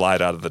them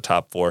slide out of the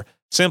top 4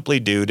 simply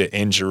due to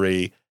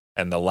injury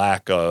and the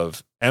lack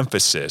of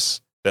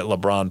emphasis that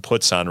LeBron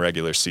puts on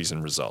regular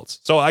season results.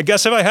 So I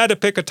guess if I had to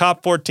pick a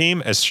top 4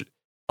 team, as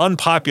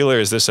unpopular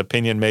as this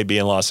opinion may be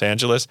in Los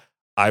Angeles,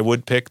 I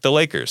would pick the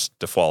Lakers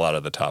to fall out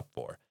of the top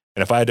 4.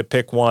 And if I had to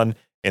pick one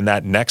in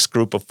that next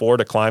group of 4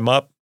 to climb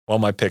up, well,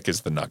 my pick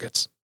is the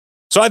Nuggets.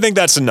 So I think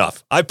that's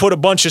enough. I put a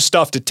bunch of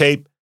stuff to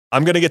tape.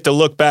 I'm going to get to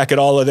look back at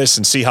all of this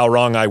and see how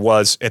wrong I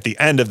was at the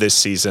end of this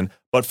season.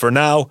 But for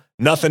now,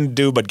 nothing to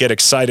do but get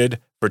excited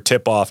for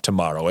tip-off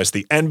tomorrow as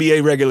the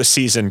NBA regular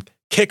season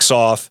kicks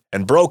off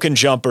and Broken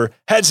Jumper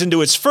heads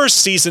into its first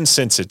season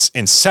since its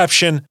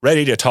inception,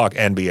 ready to talk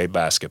NBA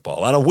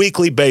basketball. On a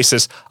weekly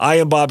basis, I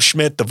am Bob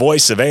Schmidt, the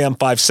voice of AM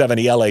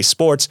 570 LA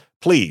Sports.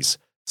 Please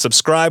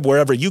subscribe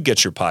wherever you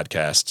get your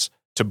podcasts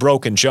to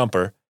Broken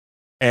Jumper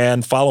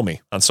and follow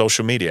me on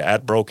social media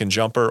at Broken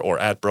Jumper or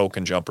at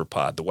Broken Jumper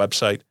Pod. The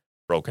website,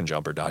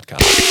 brokenjumper.com.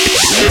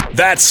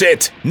 That's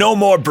it. No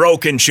more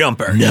Broken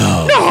Jumper.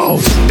 No.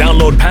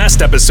 Download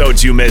past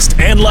episodes you missed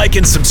and like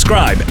and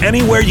subscribe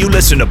anywhere you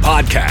listen to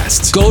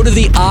podcasts. Go to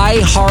the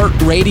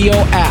iHeartRadio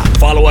app.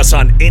 Follow us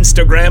on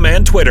Instagram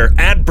and Twitter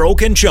at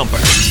Broken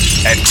Jumper.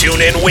 And tune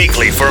in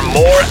weekly for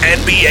more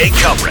NBA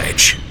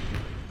coverage.